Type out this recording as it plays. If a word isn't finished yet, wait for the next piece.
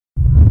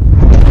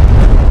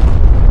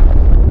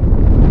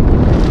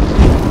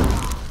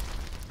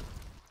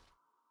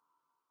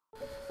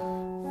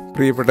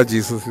പ്രിയപ്പെട്ട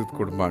Jesus youth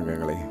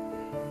കുടുംബാംഗങ്ങളെ,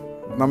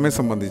 നമ്മെ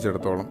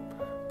സംബന്ധിച്ചിടത്തോളം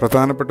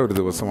പ്രധാനപ്പെട്ട ഒരു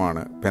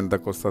ദിവസമാണ്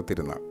പെന്തക്കോസ്ത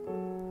തിരുനാൾ.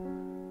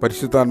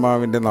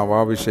 പരിശുദ്ധാത്മാവിൻ്റെ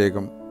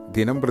നവാഭിഷേകം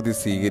ദിനം പ്രതി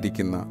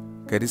സ്വീകരിക്കുന്ന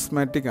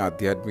കരിസ്മാറ്റിക്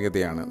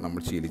ആധ്യാത്മികതയാണ്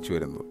നമ്മൾ ശീലിച്ചു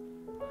വരുന്നത്.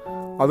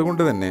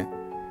 അതുകൊണ്ട് തന്നെ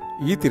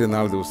ഈ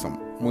തിരുനാൾ ദിവസം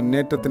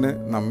മുന്നേറ്റത്തിന്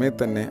നമ്മെ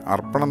തന്നെ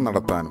അർപ്പണം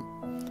നടത്താനും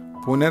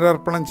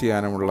പുനരർപ്പണം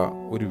ചെയ്യാനുമുള്ള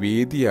ഒരു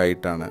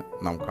വേദിയായിട്ടാണ്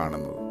നാം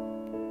കാണുന്നത്.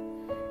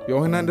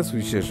 യോഹന്നാൻ്റെ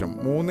സുവിശേഷം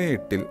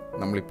 3:8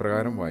 നമ്മൾ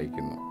ഇപ്രകാരം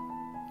വായിക്കുന്നു: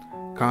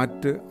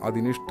 കാറ്റ്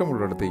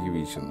അതിനിഷ്ടമുള്ളിടത്തേക്ക്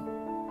വീശുന്നു,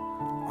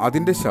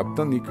 അതിൻ്റെ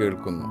ശബ്ദം നീ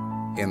കേൾക്കുന്നു,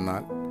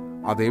 എന്നാൽ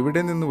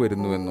അതെവിടെ നിന്ന്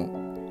വരുന്നുവെന്നോ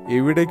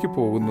എവിടേക്ക്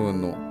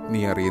പോകുന്നുവെന്നോ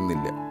നീ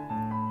അറിയുന്നില്ല.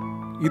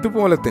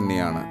 ഇതുപോലെ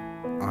തന്നെയാണ്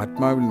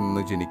ആത്മാവിൽ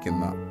നിന്ന്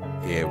ജനിക്കുന്ന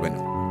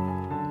ഏവനും.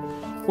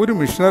 ഒരു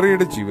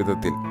മിഷണറിയുടെ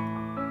ജീവിതത്തിൽ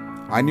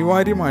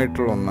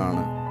അനിവാര്യമായിട്ടുള്ള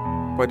ഒന്നാണ്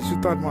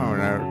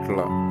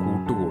പരിശുദ്ധാത്മാവിനായിട്ടുള്ള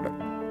കൂട്ടുകൂടൽ.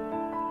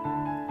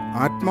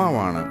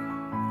 ആത്മാവാണ്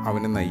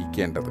അവനെ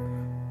നയിക്കേണ്ടത്.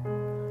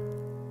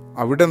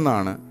 അവിടെ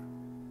നിന്നാണ്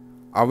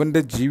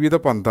അവൻ്റെ ജീവിത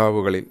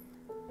പന്ഥാവുകളിൽ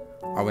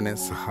അവനെ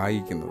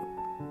സഹായിക്കുന്നത്.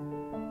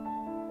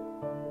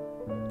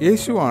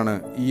 യേശുവാണ്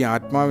ഈ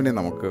ആത്മാവിനെ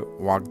നമുക്ക്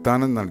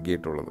വാഗ്ദാനം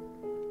നൽകിയിട്ടുള്ളത്.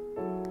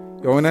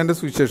 യോഹന്നാൻ്റെ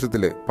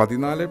സുവിശേഷത്തിൽ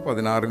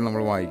 14:16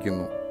 നമ്മൾ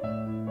വായിക്കുന്നു: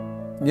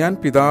 ഞാൻ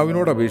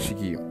പിതാവിനോട്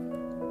അപേക്ഷിക്കുകയും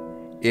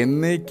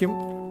എന്നേക്കും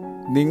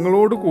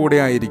നിങ്ങളോട് കൂടെ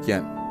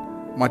ആയിരിക്കാൻ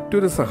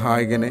മറ്റൊരു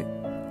സഹായകനെ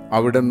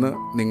അവിടുന്ന്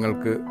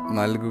നിങ്ങൾക്ക്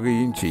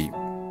നൽകുകയും ചെയ്യും.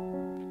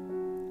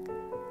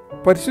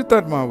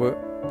 പരിശുദ്ധാത്മാവ്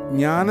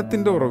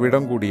ജ്ഞാനത്തിൻ്റെ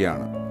ഉറവിടം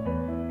കൂടിയാണ്.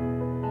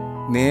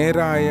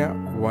 നേരായ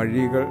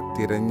വഴികൾ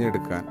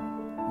തിരഞ്ഞെടുക്കാൻ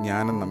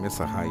ജ്ഞാനം നമ്മെ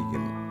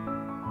സഹായിക്കുന്നു.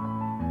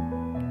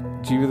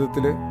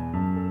 ജീവിതത്തിൽ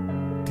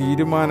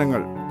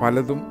തീരുമാനങ്ങൾ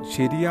പലതും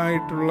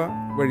ശരിയായിട്ടുള്ള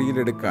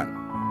വഴിയിലെടുക്കാൻ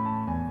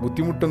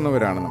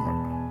ബുദ്ധിമുട്ടുന്നവരാണ് നമ്മൾ.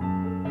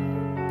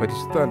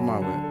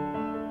 പരിശുദ്ധാത്മാവ്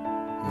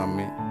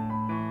നമ്മെ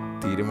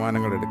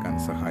തീരുമാനങ്ങൾ എടുക്കാൻ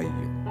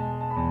സഹായിക്കും.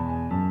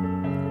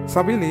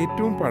 സഭയിൽ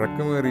ഏറ്റവും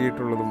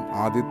പഴക്കമേറിയിട്ടുള്ളതും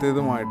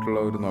ആദ്യത്തേതുമായിട്ടുള്ള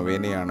ഒരു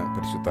നൊവേനയാണ്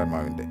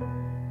പരിശുദ്ധാത്മാവിൻ്റെ.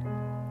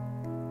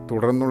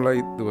 തുടർന്നുള്ള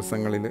ഈ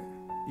ദിവസങ്ങളിൽ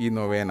ഈ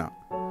നൊവേന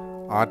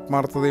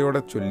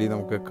ആത്മാർത്ഥതയോടെ ചൊല്ലി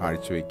നമുക്ക്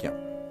കാഴ്ചവെക്കാം.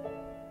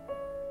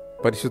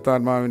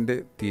 പരിശുദ്ധാത്മാവിൻ്റെ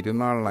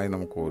തിരുനാളിനായി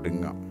നമുക്ക്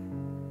ഒരുങ്ങാം.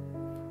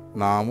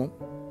 നാമും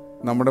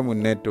നമ്മുടെ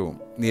മുന്നേറ്റവും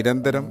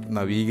നിരന്തരം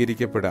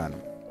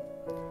നവീകരിക്കപ്പെടാനും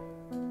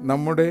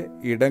നമ്മുടെ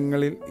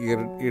ഇടങ്ങളിൽ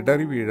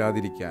ഇടറി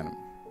വീഴാതിരിക്കാനും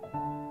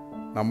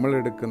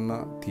നമ്മളെടുക്കുന്ന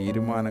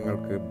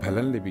തീരുമാനങ്ങൾക്ക്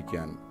ഫലം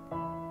ലഭിക്കാനും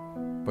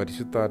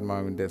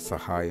പരിശുദ്ധാത്മാവിൻ്റെ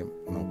സഹായം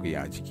നമുക്ക്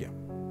യാചിക്കാം.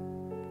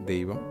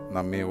 ദൈവം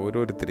നമ്മെ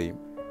ഓരോരുത്തരെയും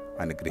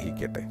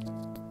അനുഗ്രഹിക്കട്ടെ.